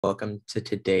Welcome to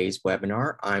today's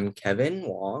webinar. I'm Kevin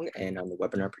Wong, and I'm the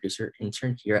webinar producer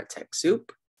intern here at TechSoup.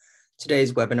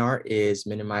 Today's webinar is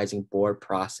Minimizing Board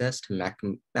Process to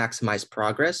Maximize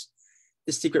Progress,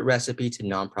 the secret recipe to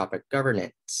nonprofit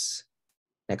governance.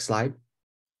 Next slide.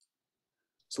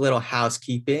 It's a little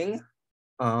housekeeping.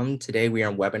 Today we are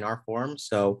in webinar form,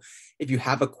 so if you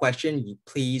have a question,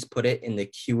 please put it in the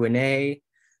Q&A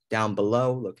down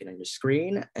below, looking on your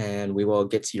screen, and we will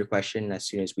get to your question as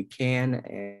soon as we can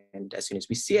and as soon as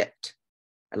we see it.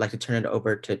 I'd like to turn it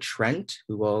over to Trent,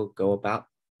 who will go about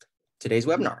today's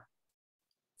webinar.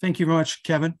 Thank you very much,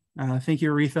 Kevin. Thank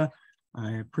you, Aretha.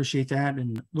 I appreciate that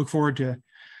and look forward to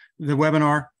the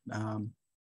webinar.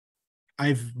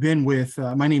 I've been with,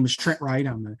 my name is Trent Wright.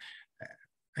 I'm the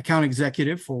account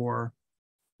executive for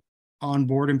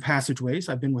OnBoard and Passageways.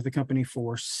 I've been with the company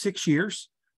for 6 years.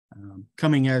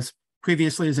 Coming as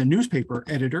previously as a newspaper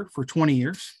editor for 20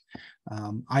 years.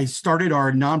 I started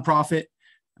our nonprofit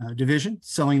division,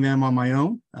 selling them on my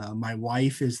own. My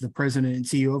wife is the president and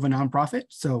CEO of a nonprofit,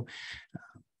 so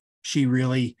she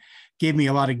really gave me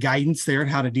a lot of guidance there on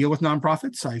how to deal with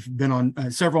nonprofits. I've been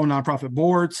on several nonprofit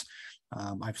boards.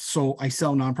 I sell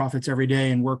nonprofits every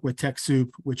day and work with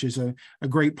TechSoup, which is a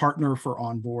great partner for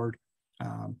OnBoard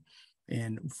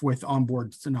and with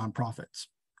OnBoard nonprofits.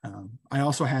 I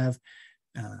also have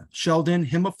Sheldon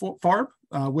Himmelfarb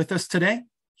with us today.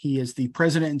 He is the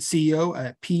president and CEO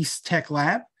at Peace Tech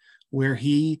Lab, where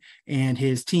he and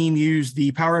his team use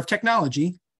the power of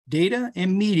technology, data,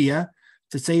 and media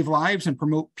to save lives and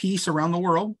promote peace around the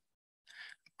world.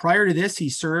 Prior to this, he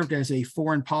served as a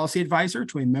foreign policy advisor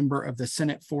to a member of the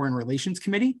Senate Foreign Relations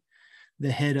Committee,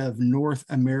 the head of North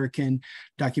American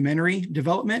Documentary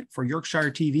Development for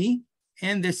Yorkshire TV,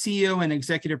 and the CEO and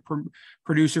executive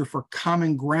producer for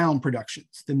Common Ground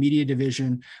Productions, the media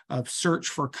division of Search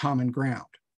for Common Ground.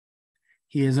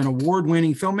 He is an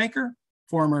award-winning filmmaker,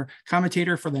 former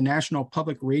commentator for the National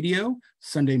Public Radio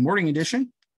Sunday Morning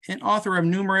Edition, and author of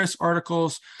numerous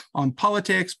articles on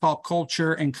politics, pop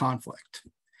culture, and conflict.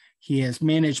 He has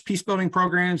managed peace-building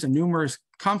programs in numerous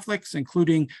conflicts,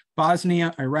 including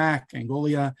Bosnia, Iraq,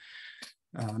 Angola,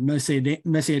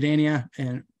 Macedonia,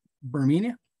 and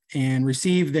Burma, and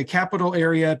received the Capital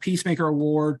Area Peacemaker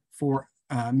Award for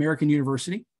American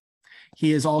University.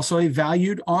 He is also a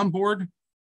valued OnBoard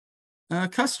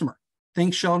customer.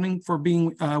 Thanks, Sheldon, for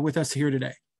being with us here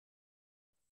today.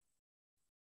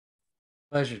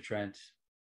 Pleasure, Trent.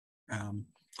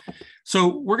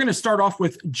 So we're going to start off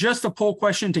with just a poll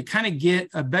question to kind of get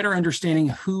a better understanding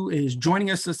who is joining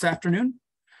us this afternoon.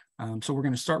 So we're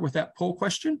going to start with that poll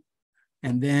question,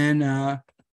 and then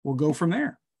we'll go from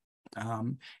there.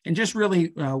 And just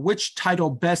really, which title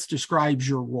best describes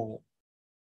your role?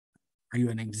 Are you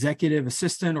an executive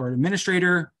assistant or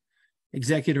administrator,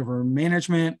 executive or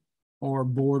management, or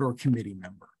board or committee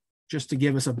member? Just to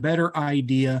give us a better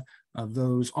idea of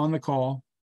those on the call.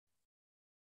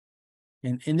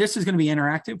 And this is going to be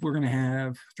interactive. We're going to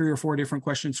have 3 or 4 different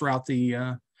questions throughout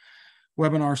the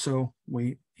webinar, so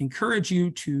we encourage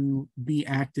you to be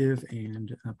active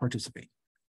and participate.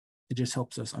 It just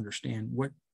helps us understand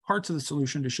what parts of the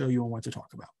solution to show you on what to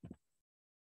talk about.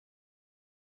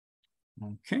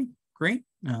 Okay, great.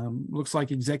 Looks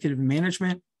like executive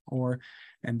management,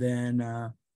 and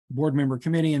then board member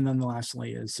committee, and then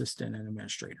lastly, assistant and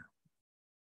administrator.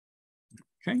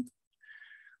 Okay,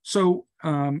 so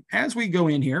as we go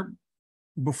in here,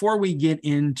 before we get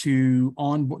into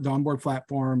the OnBoard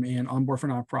platform and OnBoard for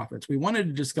nonprofits, we wanted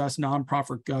to discuss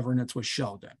nonprofit governance with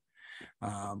Sheldon.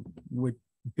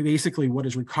 Basically what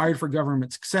is required for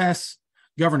governance success,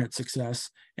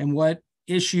 and what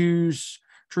issues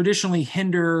traditionally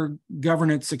hinder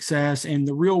governance success and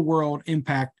the real world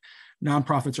impact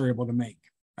nonprofits are able to make.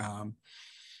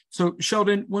 So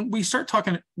Sheldon, when we start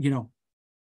talking,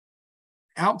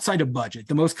 outside of budget,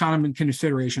 the most common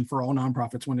consideration for all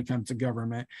nonprofits when it comes to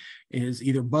government is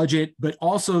either budget, but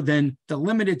also then the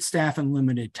limited staff and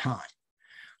limited time.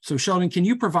 So Sheldon, can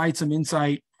you provide some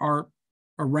insight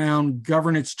around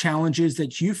governance challenges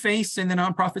that you faced in the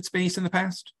nonprofit space in the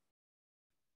past?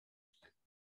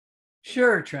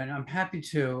 Sure, Trent, I'm happy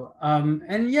to.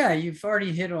 And yeah, you've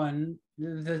already hit on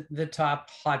the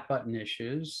top hot button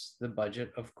issues: the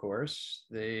budget, of course,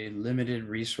 the limited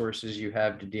resources you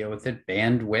have to deal with it,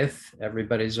 bandwidth.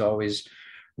 Everybody's always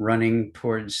running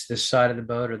towards this side of the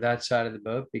boat or that side of the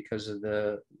boat because of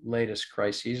the latest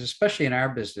crises, especially in our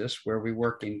business where we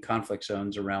work in conflict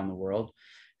zones around the world.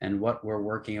 And what we're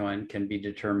working on can be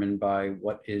determined by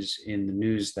what is in the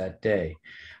news that day.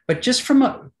 But just from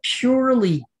a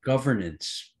purely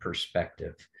governance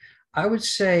perspective, I would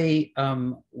say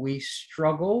we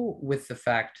struggle with the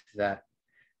fact that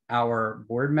our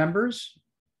board members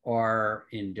are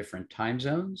in different time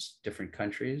zones, different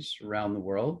countries around the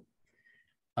world.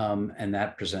 And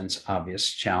that presents obvious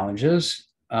challenges.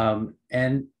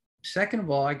 And second of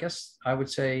all, I guess I would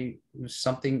say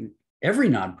something every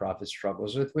nonprofit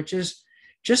struggles with, which is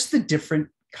just the different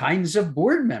kinds of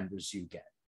board members you get.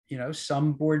 You know,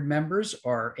 some board members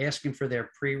are asking for their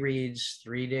pre-reads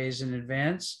 3 days in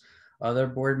advance. Other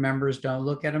board members don't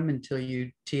look at them until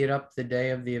you tee it up the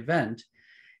day of the event.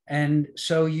 And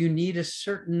so you need a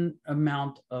certain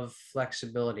amount of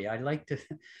flexibility. I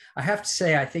have to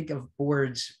say, I think of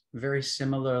boards very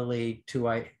similarly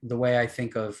to the way I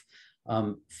think of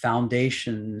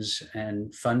foundations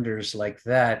and funders like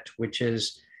that, which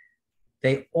is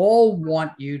they all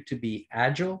want you to be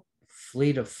agile,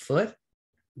 fleet of foot,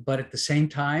 but at the same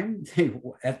time,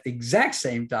 at the exact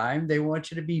same time, they want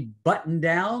you to be buttoned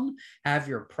down, have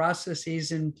your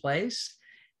processes in place.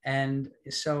 And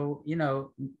so, you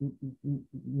know,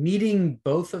 meeting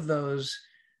both of those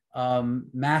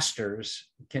masters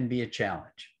can be a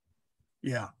challenge.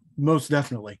 Yeah, most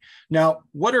definitely. Now,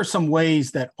 what are some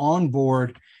ways that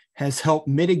OnBoard has helped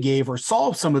mitigate or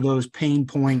solve some of those pain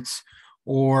points,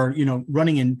 or, you know,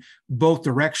 running in both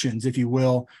directions, if you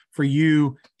will, for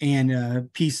you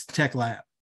and Peace Tech Lab?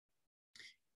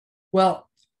 Well,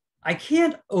 I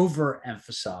can't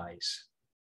overemphasize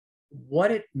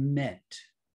what it meant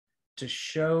to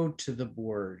show to the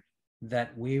board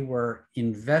that we were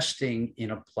investing in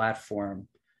a platform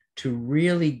to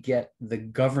really get the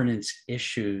governance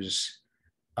issues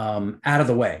out of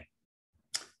the way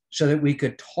so that we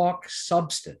could talk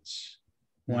substance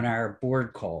on our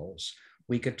board calls.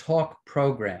 We could talk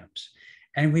programs,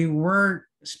 and we weren't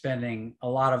spending a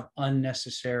lot of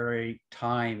unnecessary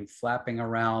time flapping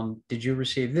around. Did you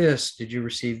receive this? Did you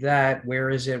receive that? Where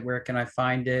is it? Where can I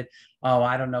find it? Oh,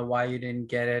 I don't know why you didn't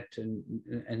get it,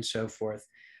 and so forth.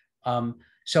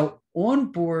 So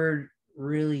OnBoard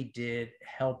really did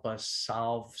help us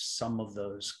solve some of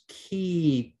those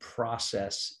key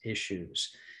process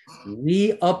issues.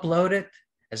 We upload it.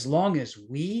 As long as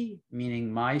we, meaning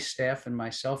my staff and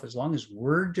myself, as long as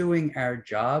we're doing our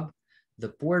job, the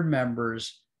board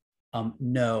members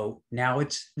know now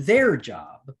it's their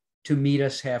job to meet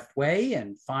us halfway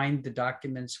and find the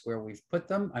documents where we've put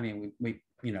them. I mean, we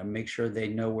you know, make sure they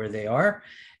know where they are,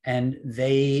 and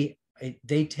they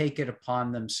take it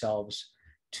upon themselves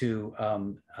to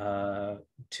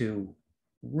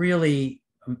really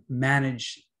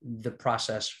manage the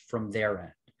process from their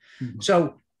end. Mm-hmm.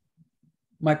 So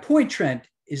my point, Trent,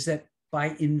 is that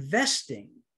by investing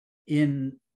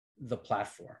in the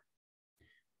platform,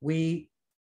 we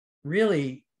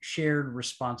really shared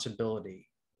responsibility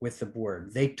with the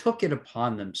board. They took it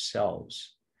upon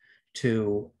themselves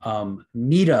to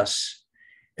meet us.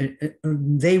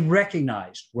 They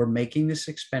recognized we're making this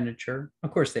expenditure.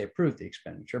 Of course, they approved the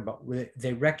expenditure, but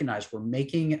they recognized we're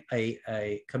making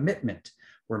a commitment.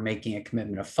 We're making a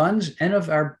commitment of funds and of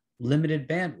our limited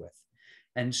bandwidth.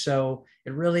 And so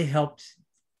it really helped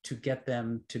to get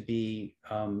them to be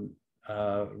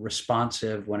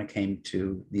responsive when it came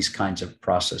to these kinds of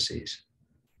processes.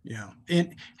 Yeah,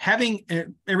 and having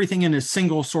everything in a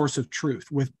single source of truth,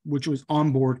 which was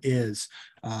OnBoard is,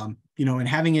 you know, and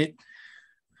having it,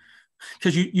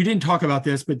 because you didn't talk about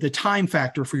this, but the time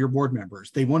factor for your board members,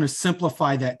 they want to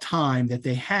simplify that time that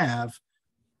they have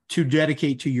to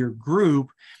dedicate to your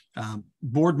group.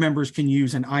 Board members can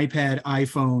use an iPad,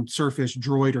 iPhone, Surface,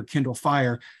 Droid, or Kindle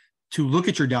Fire to look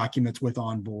at your documents with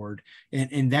OnBoard.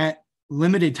 And that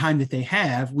limited time that they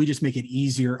have, we just make it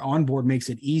easier. OnBoard makes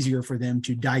it easier for them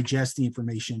to digest the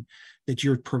information that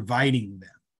you're providing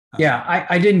them. Yeah,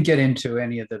 I didn't get into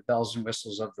any of the bells and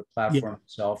whistles of the platform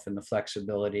itself and the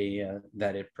flexibility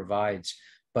that it provides,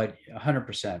 but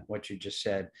 100% what you just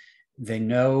said, they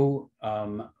know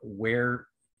where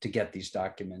to get these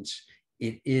documents.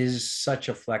 It is such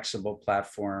a flexible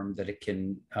platform that it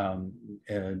can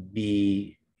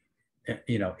be,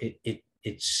 you know,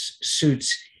 it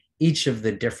suits each of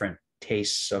the different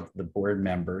tastes of the board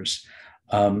members.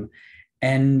 And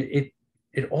it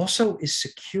also is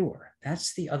secure.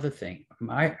 That's the other thing.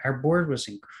 Our board was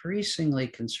increasingly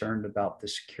concerned about the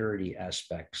security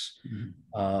aspects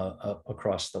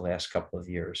across the last couple of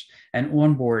years. And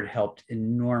OnBoard helped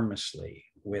enormously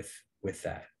with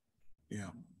that.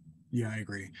 Yeah, I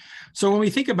agree. So when we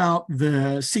think about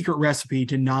the secret recipe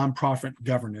to nonprofit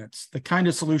governance, the kind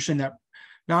of solution that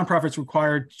nonprofits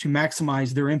require to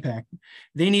maximize their impact,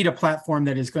 they need a platform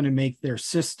that is going to make their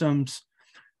systems,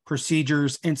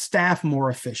 procedures, and staff more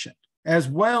efficient, as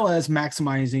well as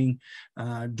maximizing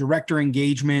director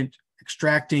engagement,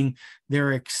 extracting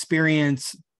their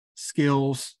experience,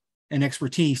 skills, and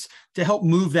expertise to help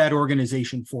move that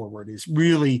organization forward is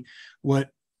really what,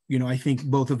 I think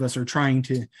both of us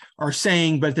are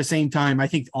saying, but at the same time, I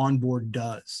think OnBoard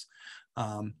does.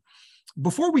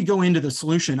 Before we go into the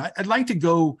solution, I'd like to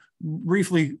go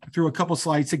briefly through a couple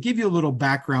slides to give you a little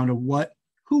background of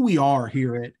who we are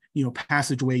here at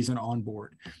Passageways and OnBoard.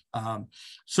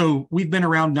 So we've been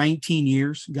around 19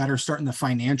 years, got our start in the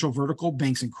financial vertical,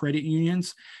 banks and credit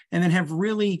unions, and then have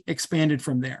really expanded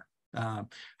from there.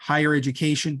 Higher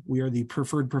education, we are the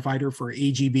preferred provider for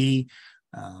AGB,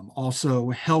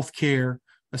 also healthcare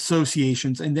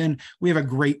associations, and then we have a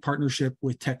great partnership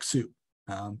with TechSoup.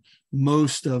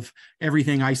 Most of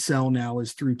everything I sell now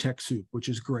is through TechSoup, which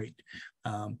is great.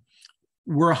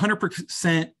 We're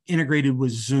 100% integrated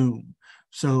with Zoom.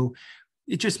 So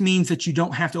it just means that you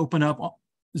don't have to open up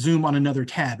Zoom on another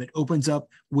tab. It opens up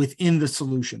within the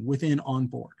solution, within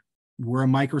OnBoard. We're a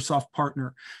Microsoft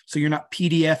partner, so you're not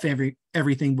PDF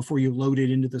everything before you load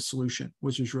it into the solution,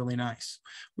 which is really nice.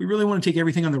 We really want to take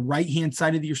everything on the right-hand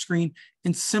side of your screen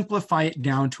and simplify it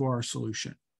down to our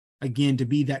solution. Again, to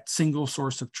be that single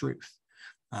source of truth.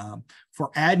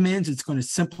 For admins, it's going to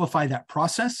simplify that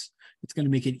process. It's going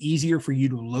to make it easier for you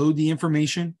to load the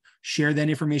information, share that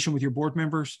information with your board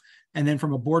members. And then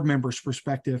from a board member's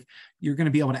perspective, you're going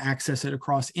to be able to access it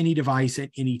across any device at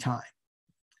any time.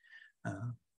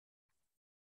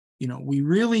 We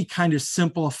really kind of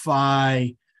simplify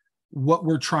what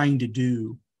we're trying to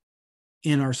do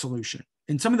in our solution.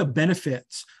 And some of the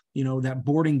benefits, that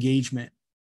board engagement,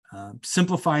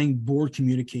 simplifying board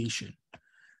communication,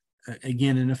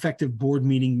 again, an effective board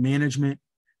meeting management,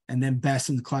 and then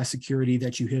best-in-class security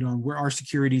that you hit on, where our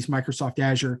security is Microsoft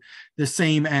Azure, the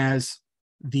same as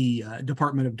the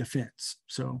Department of Defense.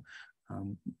 So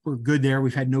we're good there.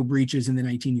 We've had no breaches in the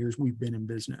 19 years we've been in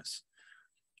business.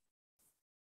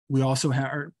 We also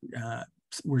have,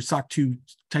 we're SOC 2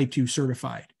 Type 2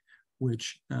 certified,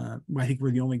 which I think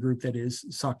we're the only group that is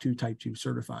SOC 2 Type 2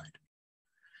 certified.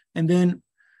 And then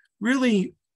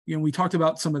really, we talked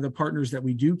about some of the partners that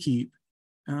we do keep.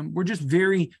 We're just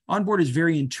OnBoard is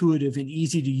very intuitive and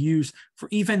easy to use for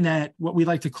even that, what we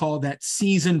like to call that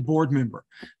seasoned board member,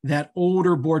 that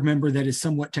older board member that is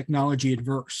somewhat technology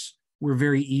adverse. We're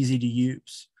very easy to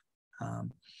use.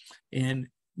 And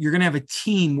you're going to have a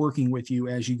team working with you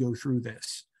as you go through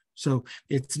this. So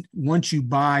it's once you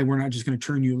buy, we're not just going to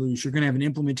turn you loose. You're going to have an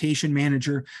implementation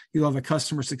manager. You'll have a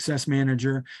customer success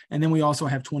manager. And then we also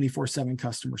have 24/7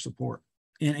 customer support.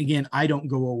 And again, I don't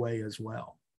go away as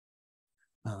well.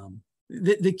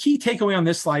 The key takeaway on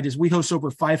this slide is we host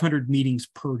over 500 meetings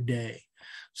per day.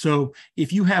 So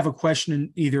if you have a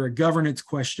question, either a governance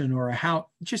question or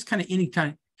just kind of any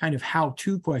kind of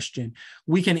how-to question,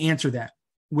 we can answer that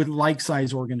with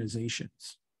like-size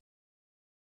organizations.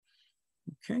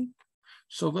 Okay,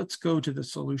 so let's go to the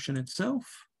solution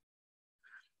itself.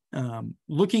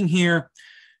 Looking here,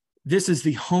 this is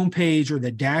the homepage or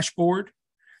the dashboard,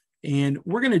 and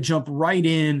we're going to jump right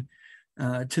in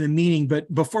to the meeting.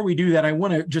 But before we do that, I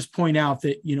want to just point out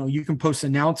that you can post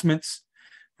announcements.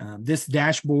 This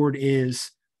dashboard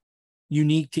is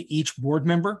unique to each board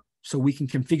member, so we can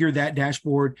configure that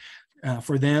dashboard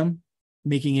for them,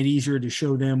 making it easier to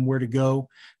show them where to go.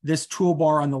 This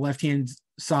toolbar on the left-hand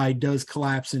side does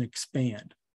collapse and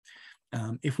expand.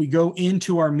 If we go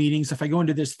into our meetings, if I go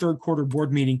into this third quarter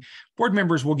board meeting, board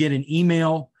members will get an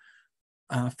email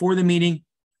for the meeting.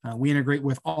 We integrate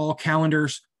with all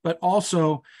calendars, but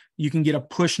also you can get a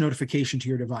push notification to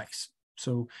your device.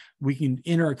 So we can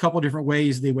enter a couple different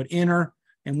ways. They would enter,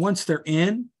 and once they're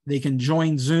in, they can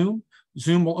join Zoom.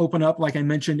 Zoom will open up, like I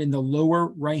mentioned, in the lower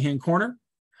right-hand corner.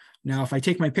 Now, if I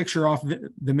take my picture off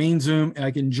the main Zoom, I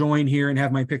can join here and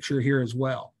have my picture here as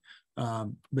well.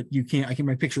 But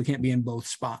my picture can't be in both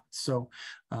spots. So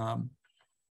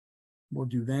we'll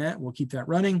do that. We'll keep that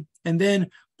running. And then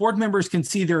board members can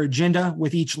see their agenda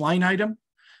with each line item.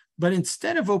 But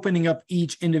instead of opening up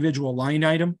each individual line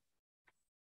item,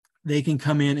 they can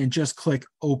come in and just click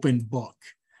Open Book.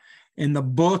 And the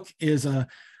book is a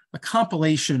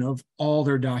compilation of all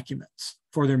their documents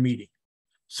for their meeting.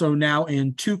 So now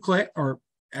in 3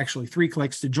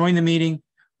 clicks to join the meeting,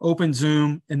 open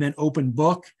Zoom, and then open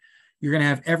book, you're going to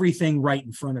have everything right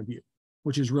in front of you,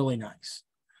 which is really nice.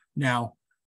 Now,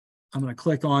 I'm going to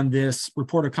click on this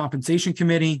Report of Compensation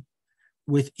Committee.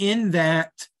 Within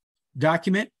that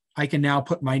document, I can now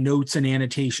put my notes and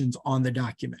annotations on the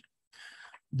document.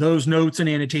 Those notes and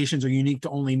annotations are unique to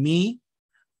only me,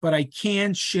 but I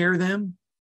can share them.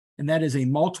 And that is a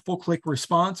multiple click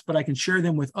response, but I can share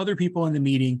them with other people in the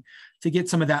meeting to get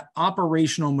some of that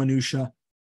operational minutia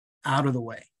out of the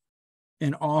way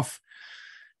and off.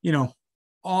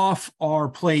 off our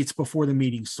plates before the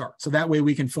meeting starts. So that way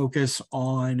we can focus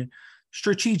on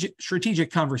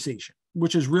strategic conversation,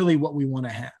 which is really what we want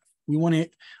to have. We want to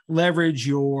leverage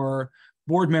your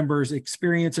board members'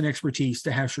 experience and expertise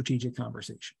to have strategic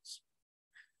conversations.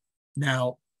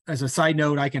 Now, as a side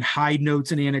note, I can hide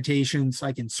notes and annotations.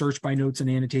 I can search by notes and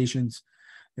annotations.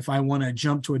 If I want to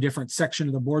jump to a different section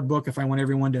of the board book, if I want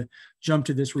everyone to jump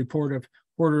to this report of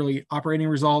quarterly operating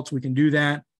results, we can do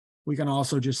that. We can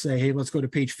also just say, hey, let's go to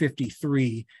page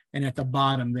 53. And at the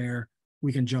bottom there,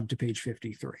 we can jump to page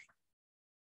 53.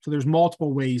 So there's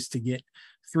multiple ways to get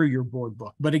through your board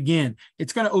book. But again,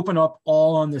 it's going to open up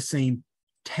all on the same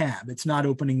tab. It's not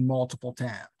opening multiple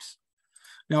tabs.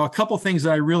 Now, a couple things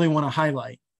that I really want to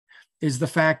highlight is the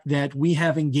fact that we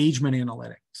have engagement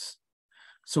analytics.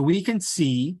 So we can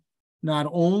see not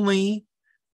only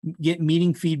get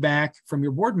meeting feedback from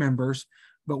your board members,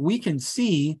 but we can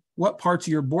see what parts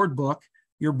of your board book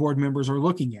your board members are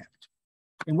looking at.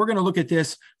 And we're going to look at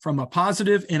this from a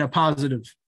positive and a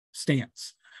positive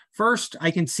stance. First,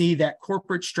 I can see that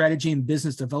corporate strategy and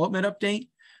business development update.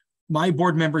 My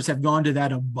board members have gone to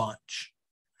that a bunch.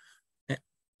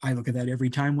 I look at that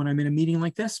every time when I'm in a meeting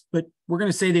like this, but we're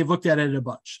going to say they've looked at it a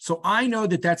bunch. So I know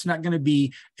that that's not going to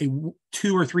be a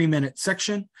 2 or 3 minute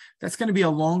section. That's going to be a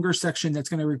longer section that's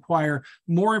going to require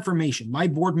more information. My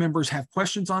board members have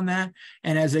questions on that.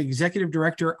 And as an executive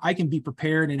director, I can be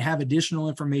prepared and have additional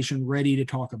information ready to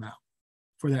talk about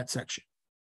for that section.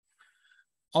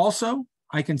 Also,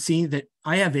 I can see that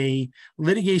I have a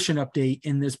litigation update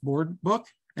in this board book,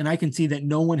 and I can see that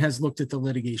no one has looked at the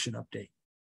litigation update.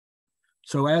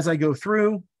 So as I go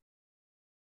through,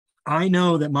 I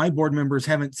know that my board members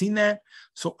haven't seen that.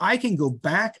 So I can go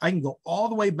back, I can go all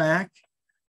the way back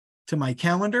to my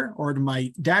calendar or to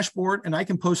my dashboard, and I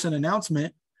can post an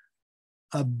announcement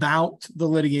about the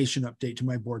litigation update to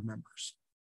my board members.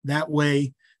 That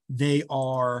way they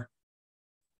are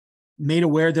made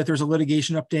aware that there's a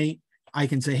litigation update. I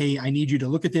can say, hey, I need you to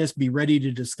look at this, be ready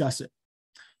to discuss it.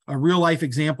 A real life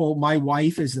example, my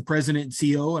wife is the president and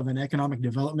CEO of an economic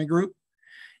development group,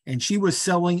 and she was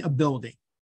selling a building.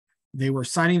 They were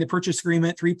signing the purchase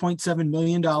agreement, $3.7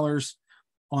 million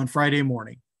on Friday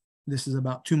morning. This is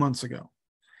about 2 months ago.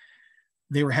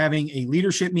 They were having a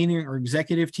leadership meeting or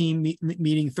executive team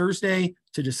meeting Thursday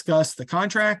to discuss the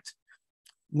contract.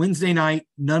 Wednesday night,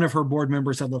 none of her board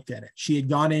members had looked at it. She had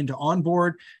gone into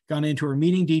OnBoard, gone into her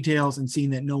meeting details, and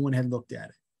seen that no one had looked at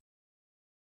it.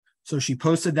 So she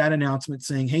posted that announcement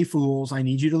saying, hey, fools, I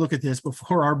need you to look at this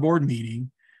before our board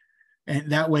meeting.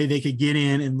 And that way they could get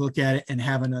in and look at it and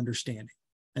have an understanding.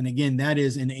 And again, that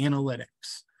is in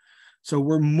analytics. So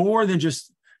we're more than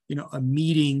just, a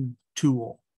meeting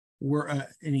tool. We're an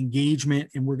engagement,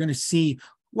 and we're going to see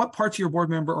what parts of your board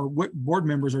member or what board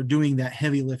members are doing that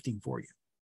heavy lifting for you.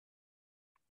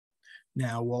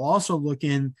 Now, we'll also look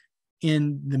in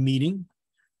the meeting.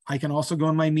 I can also go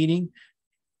in my meeting,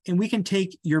 and we can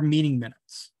take your meeting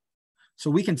minutes. So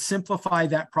we can simplify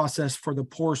that process for the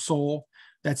poor soul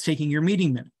that's taking your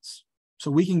meeting minutes.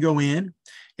 So we can go in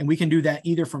and we can do that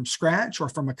either from scratch or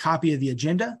from a copy of the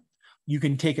agenda. You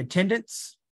can take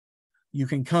attendance. You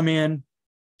can come in,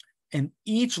 and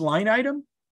each line item,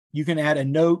 you can add a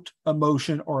note, a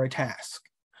motion, or a task.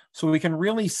 So we can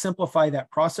really simplify that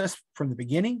process from the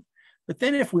beginning. But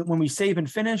then when we save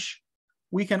and finish,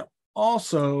 we can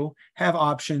also have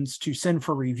options to send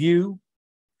for review,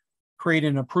 create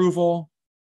an approval,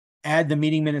 add the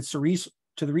meeting minutes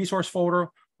to the resource folder,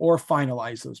 or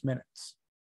finalize those minutes,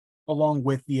 along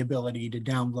with the ability to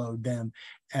download them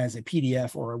as a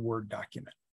PDF or a Word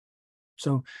document.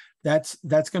 So that's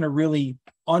going to really,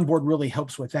 OnBoard really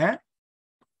helps with that.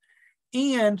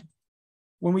 And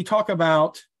when we talk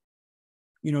about,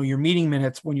 your meeting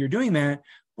minutes, when you're doing that,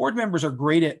 board members are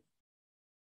great at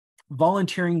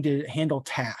volunteering to handle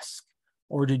tasks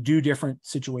or to do different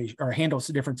situations or handle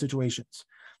different situations.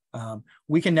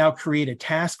 We can now create a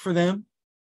task for them,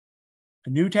 a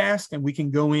new task, and we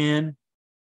can go in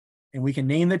and we can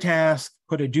name the task,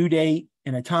 put a due date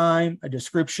and a time, a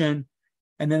description,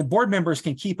 and then the board members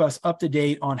can keep us up to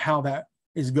date on how that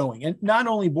is going. And not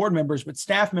only board members, but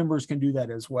staff members can do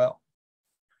that as well.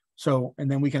 So, and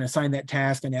then we can assign that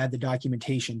task and add the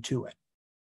documentation to it.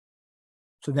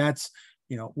 So that's,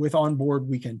 with OnBoard,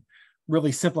 we can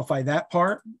really simplify that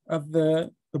part of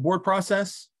the board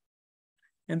process.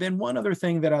 And then one other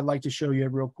thing that I'd like to show you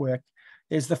real quick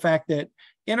is the fact that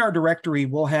in our directory,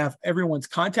 we'll have everyone's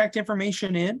contact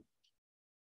information in,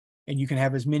 and you can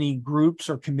have as many groups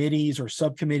or committees or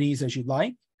subcommittees as you'd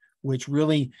like, which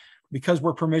really, because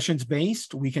we're permissions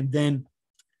based, we can then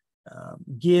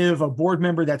give a board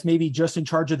member that's maybe just in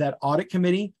charge of that audit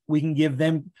committee, we can give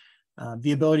them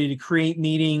the ability to create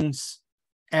meetings,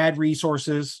 add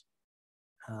resources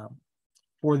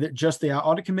for just the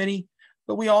audit committee,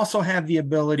 but we also have the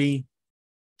ability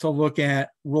to look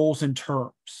at roles and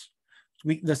terms.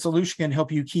 The solution can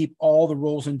help you keep all the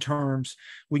roles and terms.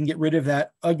 We can get rid of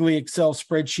that ugly Excel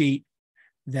spreadsheet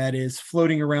that is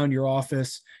floating around your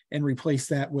office and replace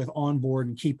that with OnBoard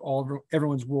and keep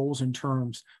everyone's roles and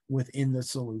terms within the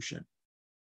solution.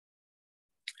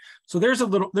 So there's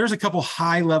a couple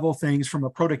high level things from a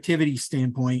productivity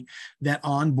standpoint that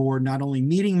OnBoard, not only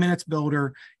meeting minutes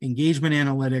builder, engagement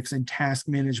analytics, and task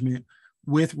management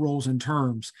with roles and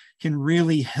terms, can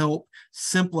really help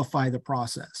simplify the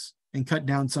process and cut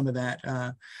down some of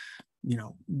that,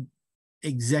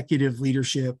 executive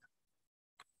leadership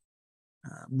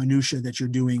minutia that you're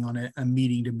doing on a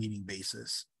meeting to meeting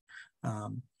basis.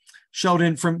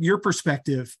 Sheldon, from your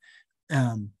perspective,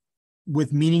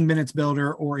 with meeting minutes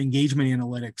builder or engagement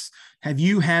analytics, have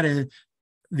you had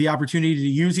the opportunity to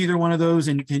use either one of those,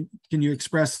 and can you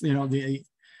express the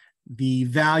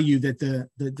value that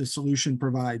the solution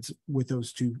provides with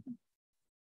those two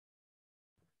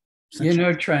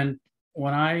sections? Trent,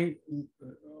 when I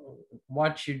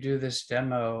watch you do this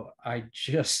demo, I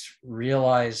just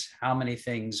realize how many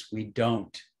things we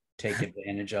don't take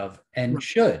advantage of and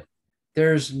should.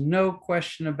 There's no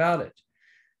question about it.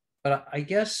 But I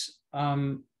guess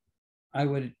I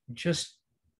would just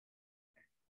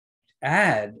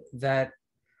add that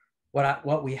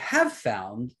what we have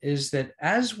found is that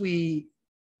as if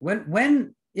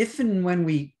and when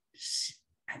we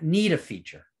need a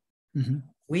feature, mm-hmm.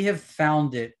 we have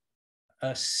found it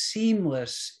a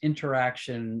seamless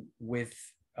interaction with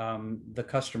the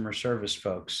customer service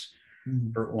folks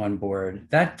mm-hmm. for OnBoard.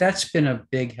 That's been a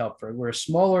big help. We're a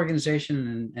small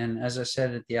organization, and as I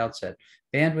said at the outset,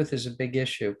 bandwidth is a big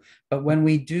issue. But when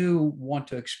we do want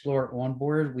to explore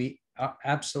OnBoard, we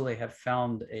absolutely have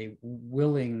found a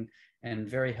willing and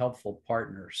very helpful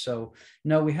partner. So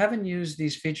no, we haven't used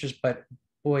these features, but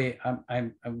boy,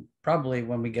 I'm probably,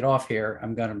 when we get off here,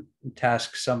 I'm going to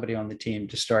task somebody on the team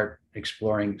to start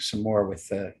exploring some more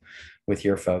with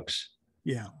your folks.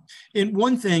 Yeah. And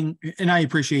one thing, and I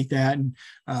appreciate that. And,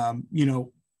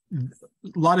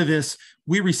 a lot of this,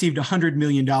 we received $100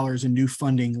 million in new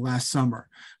funding last summer.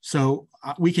 So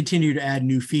we continue to add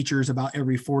new features about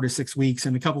every 4 to 6 weeks.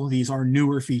 And a couple of these are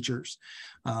newer features.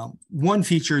 One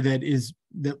feature that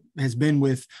has been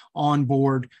with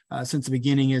OnBoard since the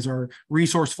beginning is our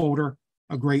resource folder,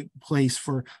 a great place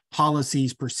for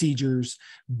policies, procedures,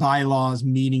 bylaws,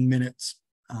 meeting minutes.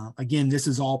 Again, this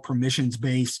is all permissions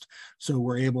based. So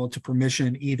we're able to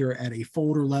permission either at a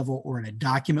folder level or at a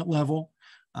document level,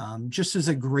 just as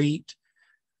a great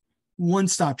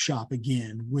one-stop shop,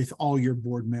 again, with all your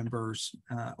board members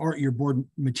or your board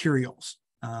materials.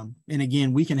 And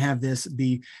again, we can have this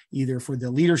be either for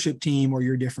the leadership team or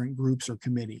your different groups or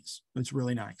committees. It's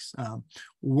really nice.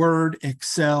 Word,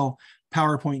 Excel,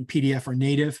 PowerPoint, and PDF are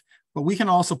native, but we can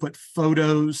also put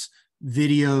photos,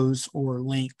 videos, or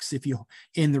links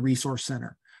in the resource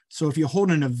center. So if you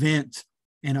hold an event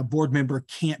and a board member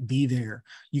can't be there,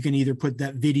 you can either put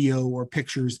that video or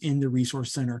pictures in the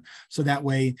resource center. So that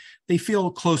way they feel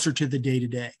closer to the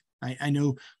day-to-day. I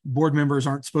know board members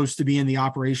aren't supposed to be in the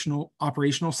operational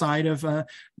side of the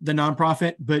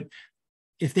nonprofit, but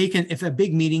if a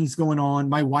big meeting's going on,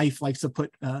 my wife likes to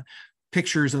put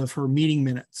pictures of her meeting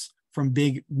minutes from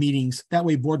big meetings. That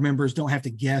way board members don't have to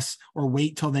guess or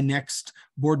wait till the next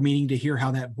board meeting to hear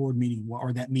how that board meeting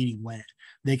or that meeting went.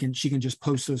 She can just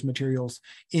post those materials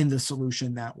in the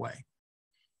solution that way.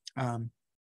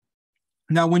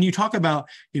 Now, when you talk about,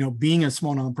 being a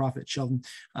small nonprofit, Sheldon,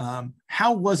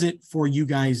 how was it for you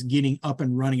guys getting up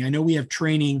and running? I know we have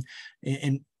training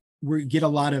and we get a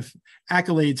lot of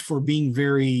accolades for being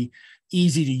very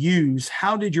easy to use.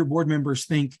 How did your board members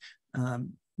think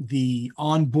the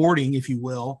onboarding, if you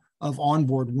will, of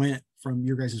OnBoard went from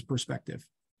your guys' perspective?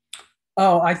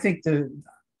 Oh, I think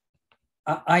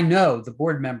I know the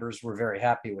board members were very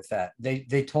happy with that.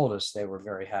 They told us they were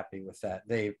very happy with that.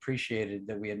 They appreciated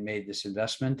that we had made this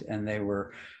investment, and they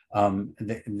were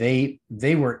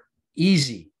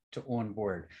easy to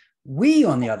onboard. We,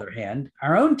 on the other hand,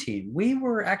 our own team, we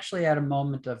were actually at a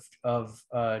moment of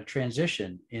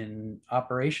transition in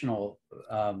operational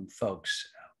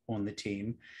folks on the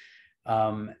team.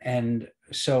 And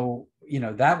so,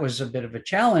 that was a bit of a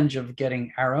challenge of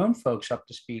getting our own folks up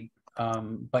to speed.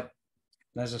 But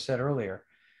as I said earlier,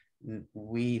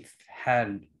 we've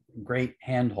had great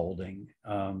hand-holding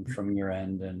from your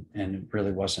end, and it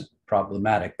really wasn't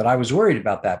problematic. But I was worried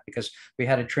about that because we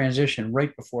had a transition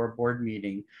right before a board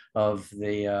meeting of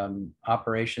the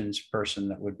operations person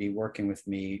that would be working with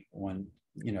me on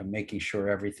making sure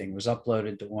everything was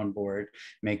uploaded to OnBoard,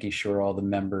 making sure all the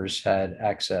members had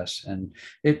access, and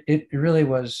it really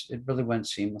went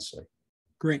seamlessly.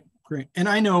 Great, great. And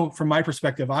I know from my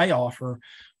perspective,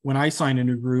 when I sign a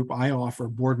new group, I offer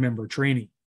board member training.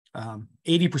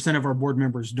 80% of our board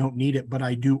members don't need it, but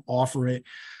I do offer it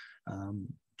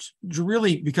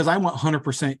really because I want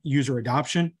 100% user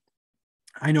adoption.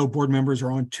 I know board members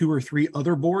are on 2 or 3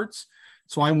 other boards,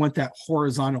 so I want that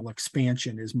horizontal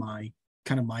expansion is my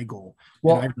goal.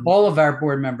 Well, all of our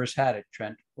board members had it,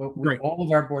 Trent. Great. All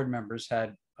of our board members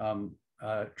had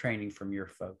training from your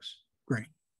folks. Great.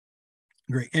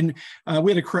 Great. And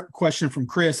we had a question from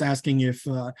Chris asking if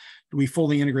do we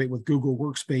fully integrate with Google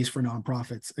Workspace for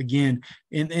nonprofits. Again,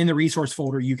 in the resource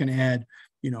folder, you can add,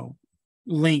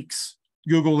 links,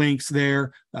 Google links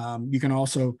there. You can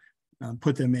also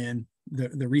put them in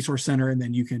the resource center, and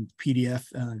then you can PDF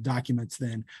documents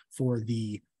then for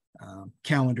the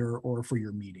calendar or for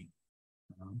your meeting.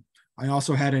 I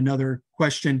also had another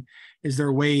question. Is there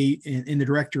a way in the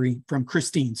directory from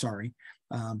Christine, sorry,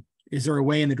 is there a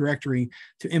way in the directory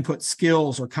to input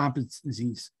skills or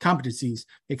competencies,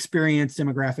 experience,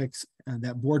 demographics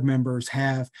that board members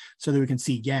have so that we can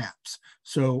see gaps?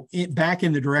 So back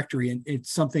in the directory, and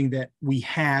it's something that we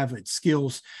have, it's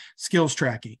skills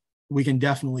tracking. We can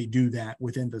definitely do that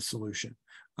within the solution.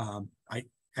 I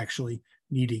actually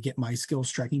need to get my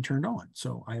skills tracking turned on.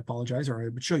 So I apologize, or I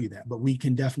would show you that, but we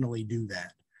can definitely do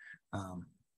that.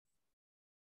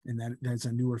 And that's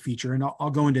a newer feature. And I'll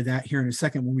go into that here in a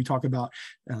second when we talk about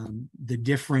the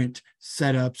different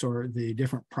setups or the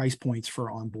different price points for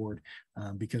OnBoard,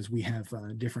 because we have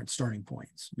different starting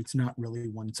points. It's not really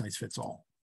one size fits all.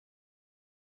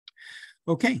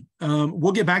 Okay,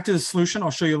 we'll get back to the solution.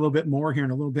 I'll show you a little bit more here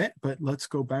in a little bit, but let's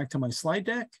go back to my slide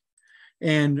deck.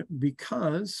 And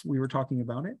because we were talking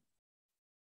about it,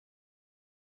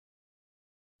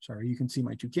 sorry, you can see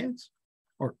my 2 kids,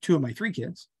 or 2 of my 3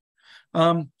 kids.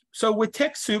 So with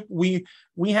TechSoup,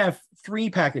 we have 3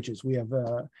 packages. We have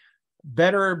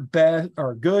better, best,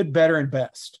 or good, better, and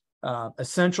best.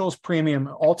 Essentials, Premium,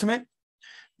 Ultimate.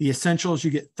 The Essentials, you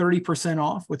get 30%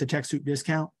 off with the TechSoup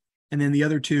discount. And then the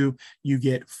other 2, you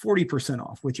get 40%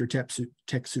 off with your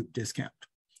TechSoup discount.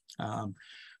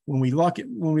 When we look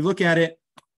at it,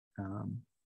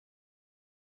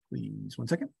 please 1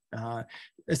 second.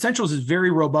 Essentials is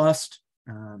very robust.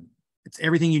 It's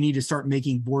everything you need to start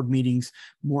making board meetings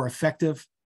more effective.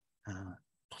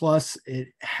 Plus,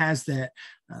 it has that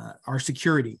our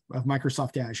security of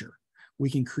Microsoft Azure. We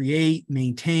can create,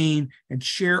 maintain, and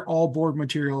share all board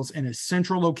materials in a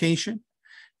central location.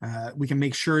 We can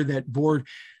make sure that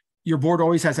your board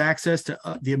always has access to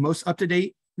the most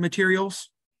up-to-date materials.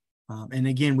 And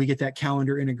again, we get that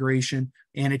calendar integration,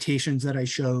 annotations that I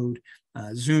showed,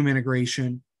 Zoom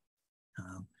integration,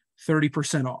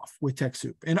 30% off with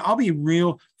TechSoup. And I'll be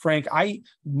real frank, I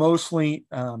mostly,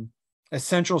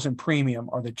 Essentials and Premium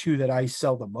are the 2 that I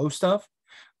sell the most of.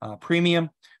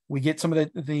 Premium, we get some of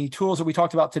the tools that we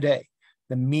talked about today,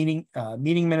 the meeting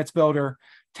minutes builder,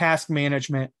 task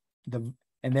management, and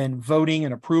then voting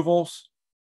and approvals,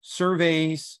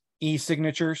 surveys,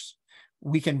 e-signatures.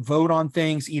 We can vote on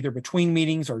things either between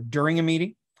meetings or during a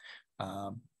meeting.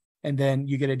 And then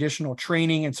you get additional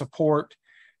training and support,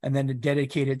 and then a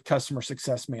dedicated customer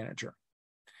success manager.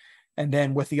 And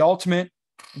then with the Ultimate,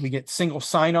 we get single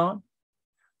sign-on,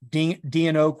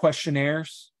 D&O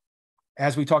questionnaires,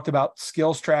 as we talked about,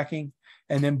 skills tracking,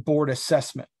 and then board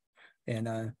assessment.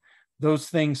 And those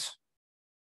things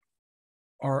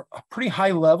are a pretty high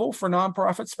level for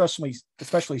nonprofits,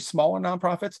 especially smaller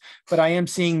nonprofits, but I am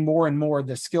seeing more and more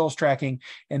the skills tracking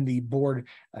and the board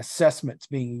assessments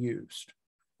being used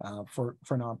for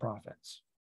nonprofits.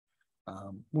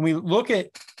 When we look at,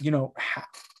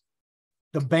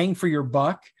 the bang for your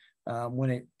buck when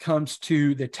it comes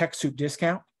to the TechSoup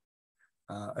discount,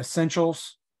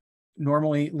 Essentials,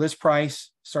 normally list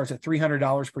price starts at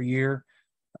 $300 per year.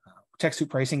 TechSoup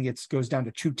pricing goes down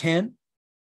to $210.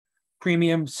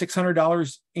 Premium,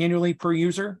 $600 annually per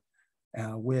user.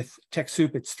 With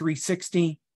TechSoup, it's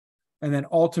 $360. And then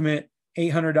Ultimate,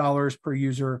 $800 per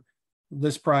user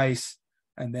list price.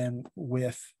 And then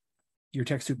with your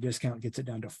TechSoup discount, gets it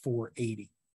down to $480.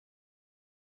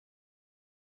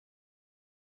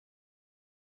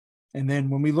 And then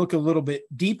when we look a little bit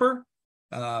deeper,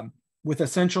 with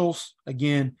Essentials,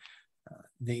 again,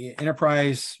 the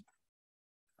enterprise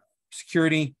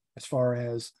security as far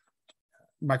as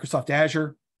Microsoft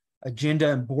Azure,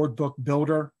 Agenda and Board Book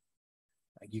Builder.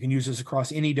 You can use this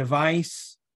across any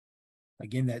device.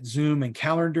 Again, that Zoom and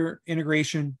calendar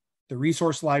integration, the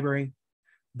resource library,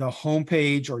 the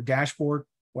homepage or dashboard,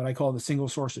 what I call the single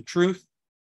source of truth,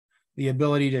 the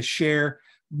ability to share,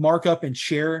 mark up and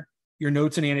share your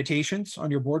notes and annotations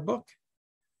on your board book.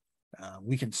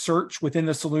 We can search within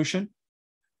the solution,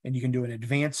 and you can do an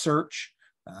advanced search,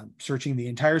 searching the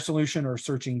entire solution or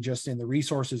searching just in the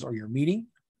resources or your meeting.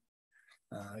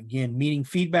 Again, meeting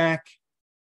feedback,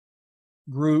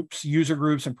 groups, user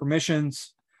groups, and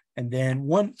permissions. And then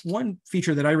one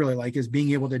feature that I really like is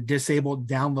being able to disable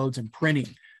downloads and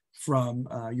printing from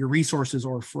your resources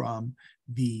or from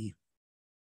the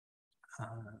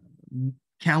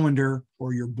calendar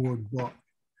or your board book.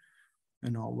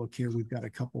 And I'll look here, we've got a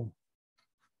couple.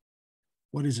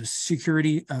 What is a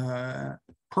security?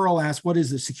 Pearl asks, what is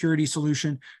the security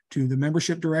solution to the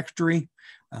membership directory?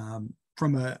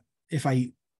 If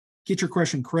I get your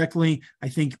question correctly, I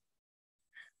think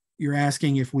you're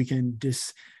asking if we can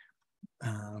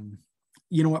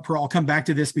you know what, Pearl, I'll come back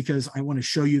to this because I want to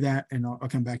show you that, and I'll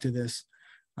come back to this.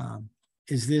 I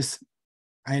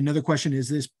had another question, is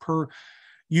this per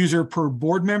user per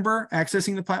board member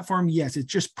accessing the platform? Yes,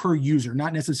 it's just per user,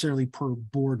 not necessarily per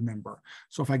board member.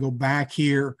 So if I go back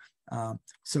here,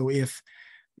 so if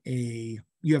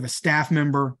you have a staff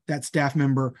member, that staff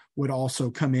member would also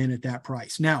come in at that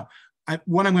price. Now,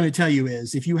 what I'm going to tell you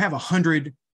is if you have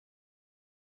 100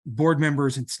 board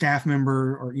members and staff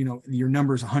member, or your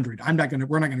number is 100,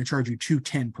 we're not going to charge you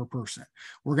 $210 per person.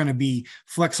 We're going to be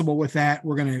flexible with that.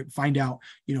 We're going to find out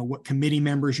what committee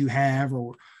members you have,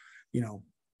 or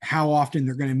how often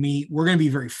they're going to meet. We're going to be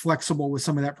very flexible with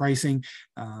some of that pricing,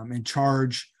 and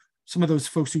charge some of those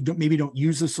folks who maybe don't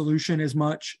use the solution as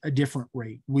much a different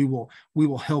rate. We will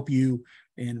help you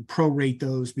and prorate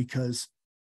those, because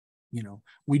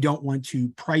we don't want to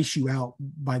price you out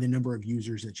by the number of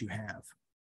users that you have.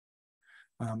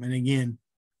 And again,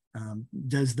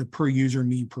 does the per user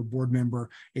mean per board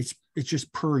member? It's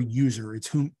just per user. It's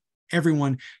whom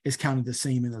everyone is counted the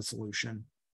same in the solution.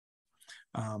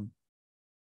 And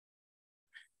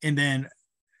then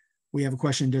we have a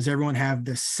question, does everyone have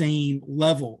the same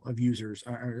level of users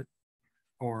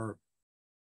or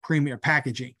premium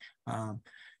packaging?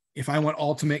 If I want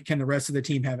ultimate, can the rest of the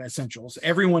team have essentials?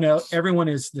 Everyone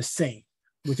is the same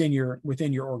within your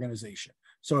organization.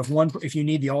 So if you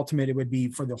need the ultimate, it would be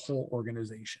for the whole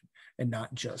organization and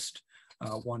not just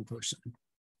one person.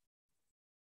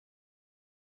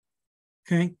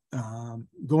 Okay,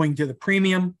 going to the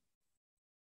premium.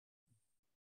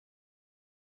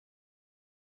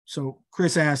 So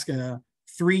Chris asked,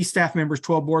 3 staff members,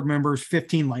 12 board members,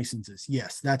 15 licenses.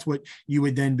 Yes, that's what you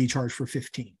would then be charged for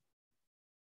 15.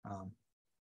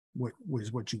 What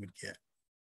was what you would get.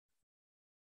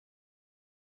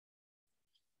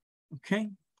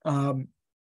 Okay,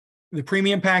 the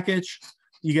premium package,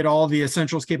 you get all the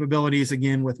essentials capabilities,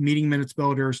 again, with meeting minutes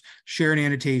builders, shared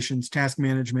annotations, task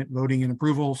management, voting and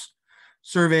approvals,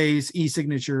 surveys,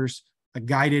 e-signatures, a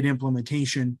guided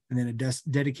implementation, and then a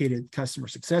dedicated customer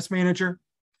success manager.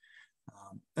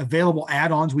 Available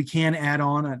add-ons, we can add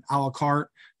on an a la carte,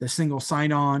 the single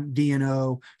sign-on,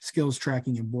 D&O, skills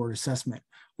tracking, and board assessment,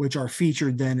 which are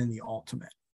featured then in the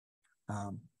ultimate.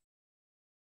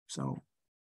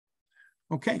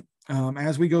 Okay,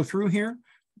 as we go through here,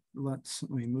 let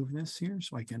me move this here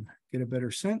so I can get a better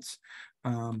sense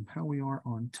how we are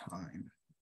on time.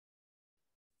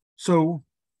 So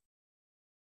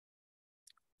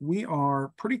we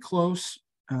are pretty close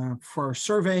for our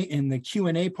survey in the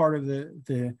Q&A part of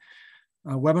the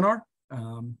webinar.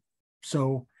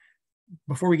 So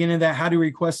before we get into that, how do you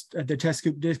request the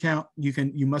TechSoup discount?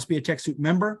 You must be a TechSoup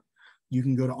member. You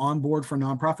can go to OnBoard for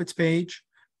Nonprofits page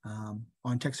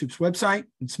on TechSoup's website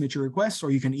and submit your requests,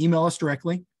 or you can email us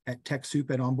directly at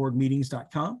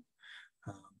TechSoup@onboardmeetings.com.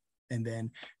 And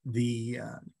then the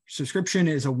subscription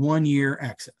is a 1-year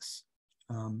access.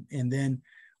 And then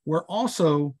we're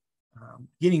also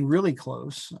getting really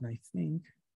close, and I think,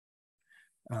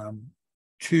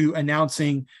 to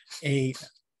announcing a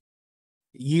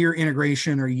year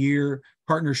integration or year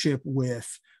partnership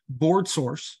with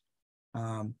BoardSource.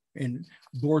 And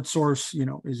BoardSource,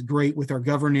 is great with our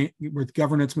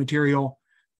governance material,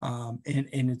 and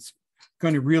it's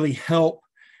going to really help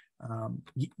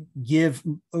give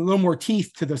a little more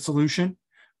teeth to the solution.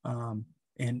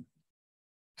 And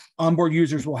OnBoard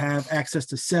users will have access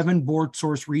to 7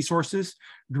 BoardSource resources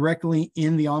directly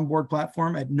in the OnBoard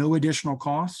platform at no additional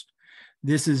cost.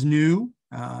 This is new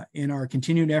in our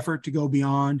continued effort to go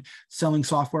beyond selling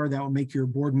software that will make your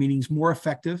board meetings more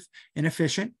effective and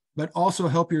efficient, but also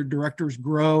help your directors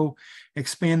grow,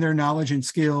 expand their knowledge and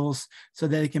skills so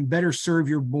that they can better serve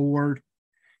your board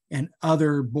and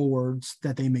other boards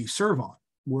that they may serve on.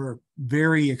 we're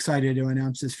very excited to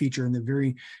announce this feature in the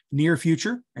very near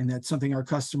future, and that's something our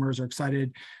customers are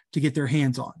excited to get their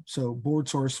hands on. So Board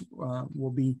Source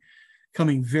will be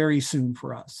coming very soon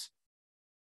for us.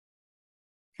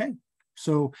 Okay,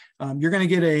 so you're going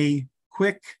to get a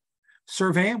quick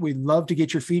survey. We'd love to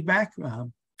get your feedback.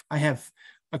 I have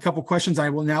a couple questions. I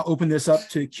will now open this up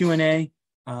to Q&A.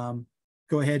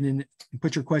 Go ahead and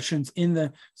put your questions in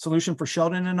the solution for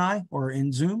Sheldon and I, or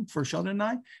in Zoom for Sheldon and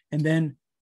I. And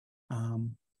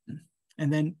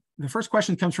then the first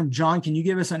question comes from John. Can you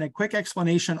give us a quick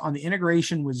explanation on the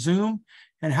integration with Zoom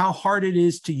and how hard it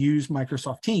is to use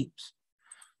Microsoft Teams?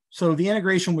 So the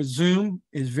integration with Zoom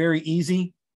is very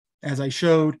easy. As I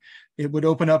showed, it would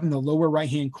open up in the lower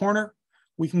right-hand corner.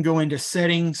 We can go into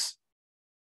settings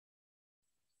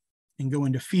and go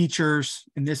into features,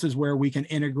 and this is where we can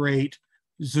integrate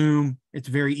Zoom. It's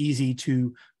very easy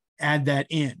to add that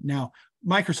in. Now,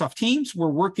 Microsoft Teams, we're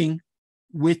working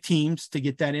with Teams to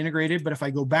get that integrated, but if I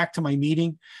go back to my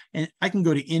meeting, and I can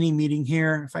go to any meeting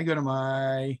here. If I go to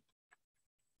my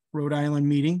Rhode Island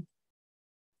meeting,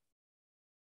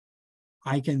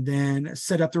 I can then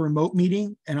set up the remote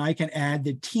meeting, and I can add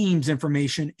the Teams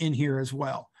information in here as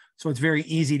well. So it's very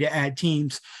easy to add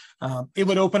Teams. It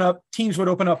would open up, Teams would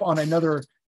open up on another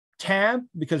tab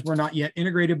because we're not yet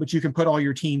integrated, but you can put all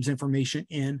your Teams information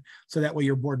in so that way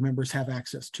your board members have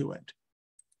access to it.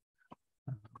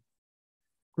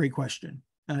 Great question.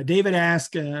 David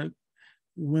asked,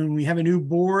 when we have a new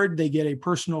board, they get a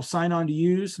personal sign-on to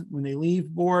use. When they leave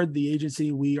board, the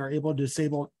agency, we are able to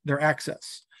disable their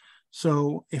access.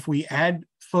 So if we add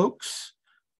folks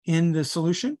in the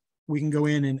solution, we can go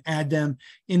in and add them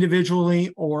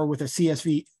individually or with a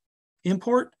CSV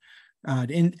import.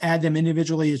 To add them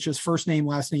individually, it's just first name,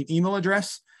 last name, email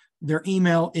address. Their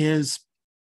email is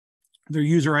their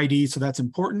user ID, so that's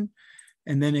important.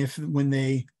 And then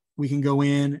we can go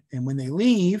in, and when they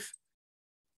leave,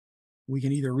 we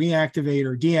can either reactivate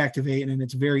or deactivate, and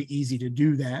it's very easy to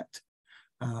do that.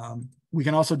 We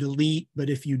can also delete, but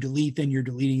if you delete, then you're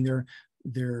deleting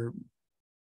the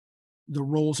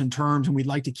roles and terms, and we'd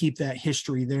like to keep that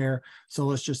history there. So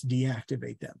let's just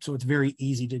deactivate them. So it's very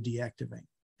easy to deactivate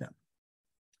them.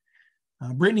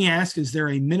 Brittany asked, is there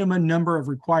a minimum number of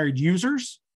required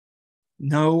users?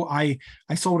 No, I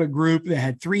sold a group that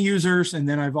had 3 users, and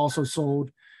then I've also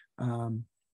sold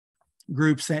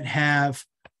groups that have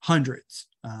hundreds.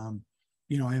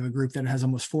 I have a group that has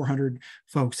almost 400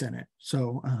 folks in it.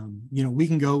 So, we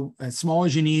can go as small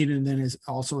as you need, and then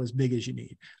also as big as you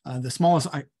need. The smallest,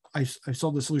 I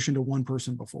sold the solution to 1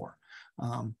 person before.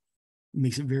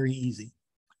 Makes it very easy.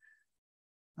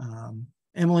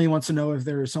 Emily wants to know if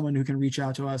there is someone who can reach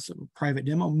out to us, a private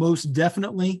demo. Most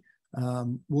definitely.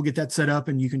 We'll get that set up,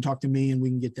 and you can talk to me, and we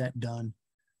can get that done.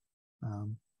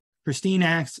 Christine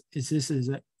asks,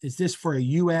 is this for a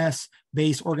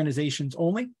US-based organizations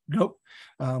only? Nope.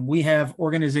 We have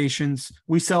organizations,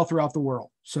 we sell throughout the world.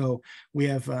 So we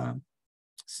have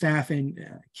staff in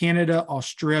Canada,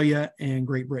 Australia, and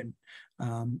Great Britain.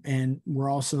 And we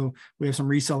have some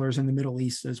resellers in the Middle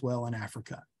East as well, and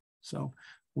Africa. So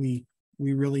we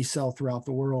really sell throughout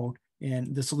the world,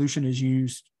 and the solution is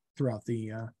used throughout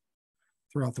the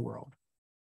world.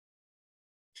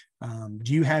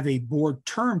 Do you have a board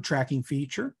term tracking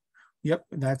feature? Yep,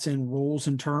 that's in roles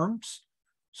and terms.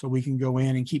 So we can go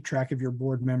in and keep track of your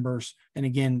board members, and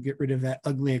again, get rid of that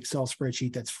ugly Excel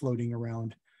spreadsheet that's floating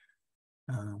around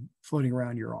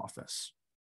your office.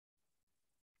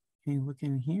 Okay, look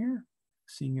in here,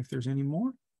 seeing if there's any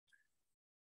more.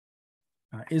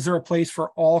 Is there a place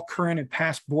for all current and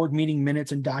past board meeting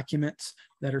minutes and documents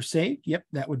that are saved? Yep,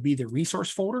 that would be the resource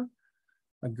folder.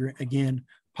 Again,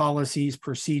 policies,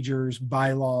 procedures,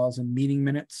 bylaws, and meeting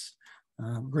minutes.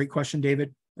 Great question,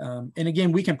 David. And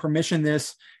again, we can permission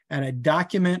this at a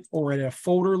document or at a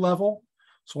folder level.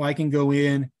 So I can go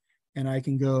in and I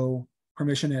can go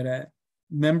permission at a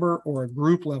member or a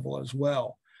group level as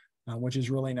well, which is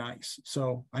really nice.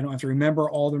 So I don't have to remember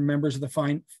all the members of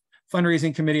the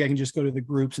fundraising committee. I can just go to the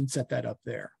groups and set that up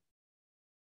there.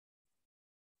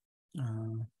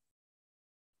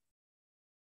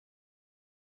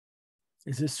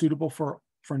 Is this suitable for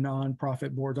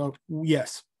nonprofit boards? Oh,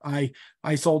 yes. I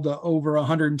sold over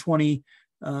 120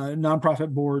 nonprofit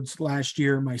boards last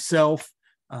year myself.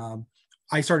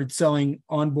 I started selling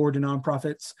OnBoard to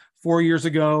nonprofits 4 years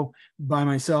ago by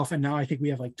myself, and now I think we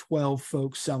have like 12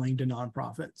 folks selling to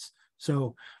nonprofits.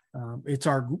 So it's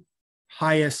our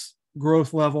highest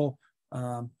growth level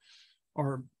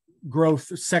or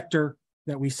growth sector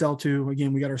that we sell to.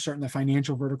 Again, we got our start in the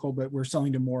financial vertical, but we're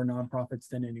selling to more nonprofits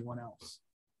than anyone else.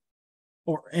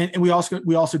 And we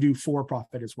also do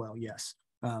for-profit as well. Yes.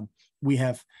 We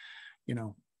have,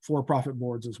 for-profit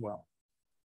boards as well.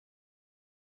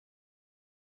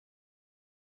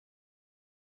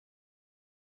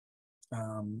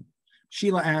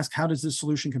 Sheila asked, how does this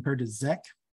solution compare to ZEC?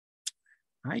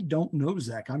 I don't know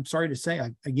ZEC. I'm sorry to say.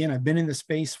 I've been in the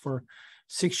space for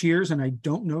 6 years and I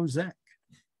don't know ZEC.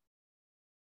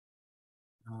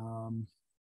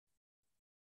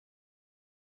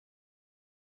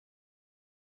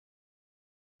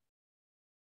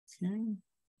 Okay,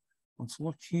 let's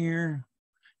look here.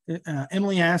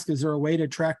 Emily asked, is there a way to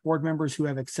track board members who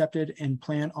have accepted and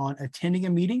plan on attending a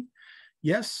meeting?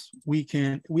 Yes, we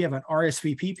can. We have an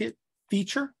RSVP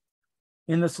feature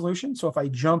in the solution. So if I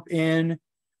jump in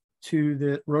to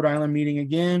the Rhode Island meeting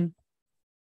again,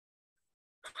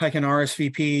 I can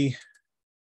RSVP.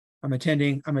 I'm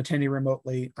attending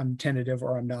remotely, I'm tentative,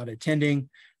 or I'm not attending.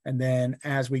 And then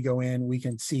as we go in, we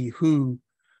can see who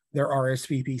their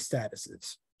RSVP status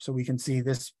is. So we can see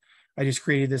this. I just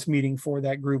created this meeting for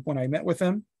that group when I met with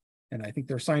them, and I think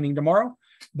they're signing tomorrow,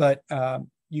 but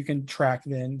you can track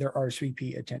then their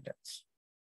RSVP attendance.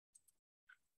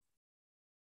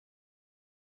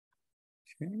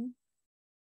 Okay.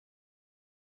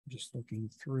 Just looking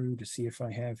through to see if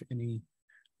I have any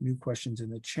new questions in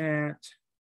the chat.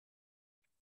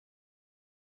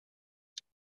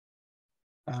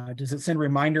 Does it send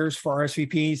reminders for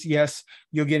RSVPs? Yes,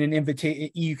 you'll get an invitation.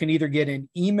 You can either get an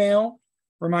email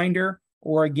reminder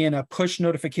or again, a push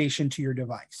notification to your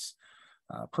device.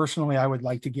 Personally, I would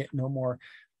like to get no more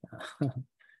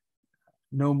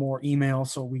email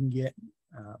so we can get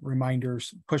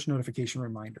reminders, push notification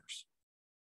reminders.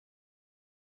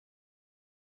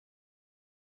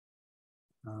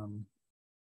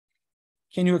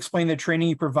 Can you explain the training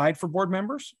you provide for board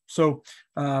members? So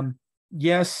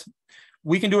yes,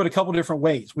 we can do it a couple different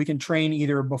ways. We can train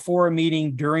either before a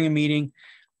meeting, during a meeting.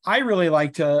 I really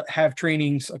like to have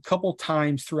trainings a couple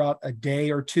times throughout a day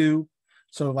or two.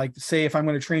 So like say if I'm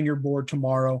going to train your board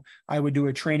tomorrow, I would do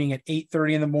a training at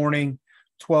 8:30 in the morning,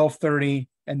 12:30,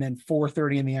 and then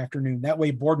 4:30 in the afternoon. That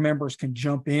way board members can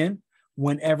jump in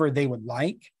whenever they would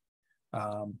like.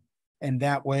 And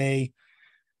that way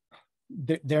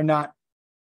they're not,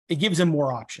 it gives them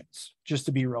more options, just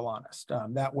to be real honest.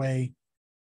 That way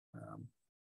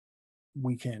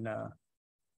we can,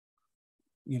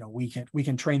 we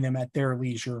can train them at their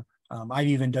leisure. I've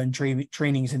even done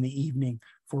trainings in the evening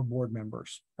for board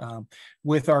members.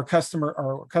 With our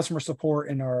customer support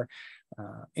and our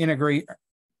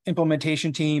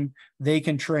implementation team, they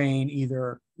can train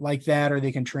either like that or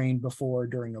they can train before or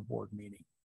during a board meeting.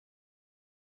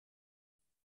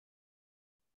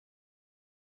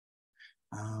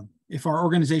 If our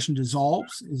organization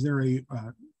dissolves, is there a,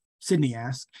 Sydney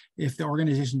asked, if the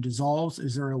organization dissolves,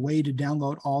 is there a way to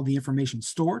download all the information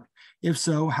stored? If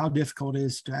so, how difficult it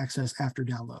is to access after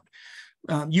download?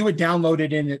 You would download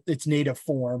it in its native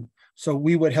form. So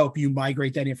we would help you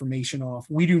migrate that information off.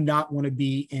 We do not want to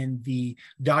be in the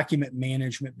document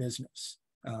management business.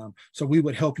 So we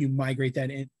would help you migrate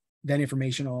that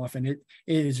information off, and it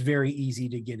is very easy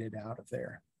to get it out of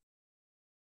there.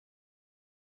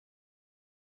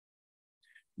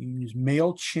 You use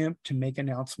MailChimp to make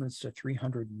announcements to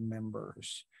 300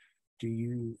 members. Do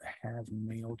you have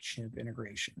MailChimp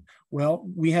integration? Well,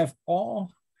 we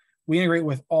integrate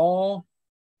with all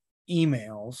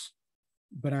emails,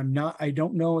 but I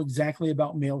don't know exactly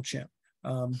about MailChimp.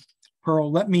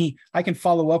 Pearl, I can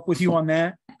follow up with you on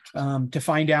that to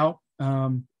find out.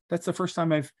 That's the first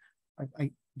time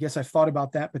I guess I've thought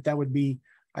about that, but that would be,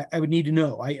 I would need to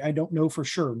know. I don't know for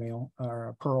sure,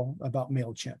 Pearl, about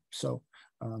MailChimp. So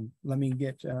let me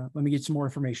get some more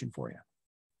information for you.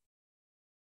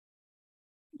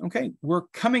 Okay, we're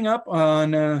coming up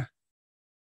on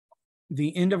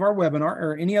the end of our webinar.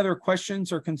 Are any other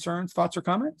questions or concerns, thoughts or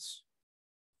comments?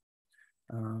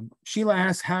 Sheila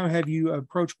asks, how have you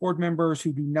approached board members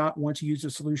who do not want to use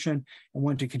the solution and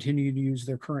want to continue to use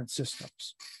their current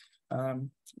systems?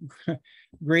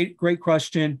 Great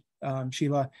question,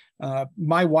 Sheila.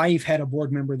 My wife had a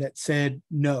board member that said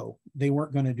no, they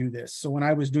weren't going to do this. So when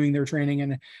I was doing their training,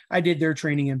 and I did their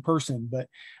training in person, but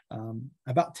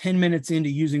about 10 minutes into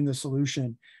using the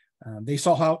solution, they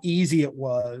saw how easy it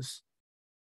was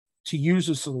to use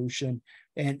the solution,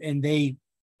 and they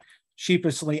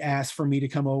sheepishly asked for me to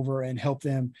come over and help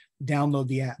them download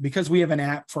the app. Because we have an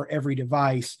app for every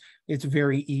device, it's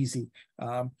very easy.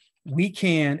 We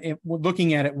can, if we're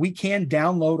looking at it, we can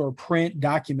download or print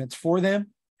documents for them,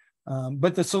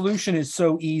 but the solution is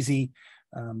so easy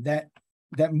that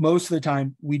most of the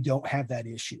time we don't have that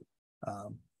issue.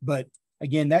 But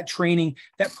again, that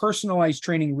personalized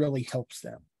training really helps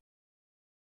them.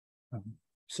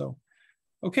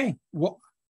 Okay, well,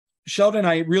 Sheldon,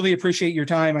 I really appreciate your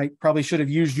time. I probably should have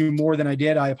used you more than I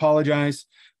did. I apologize.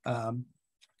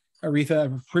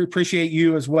 Aretha, I appreciate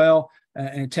you as well,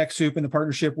 and TechSoup and the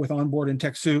partnership with OnBoard and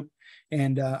TechSoup.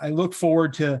 And I look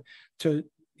forward to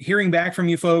hearing back from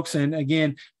you folks. And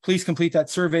again, please complete that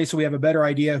survey so we have a better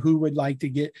idea who would like to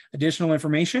get additional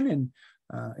information. And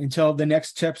until the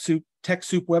next TechSoup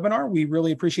webinar, we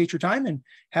really appreciate your time and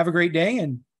have a great day,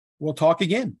 and we'll talk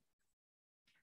again.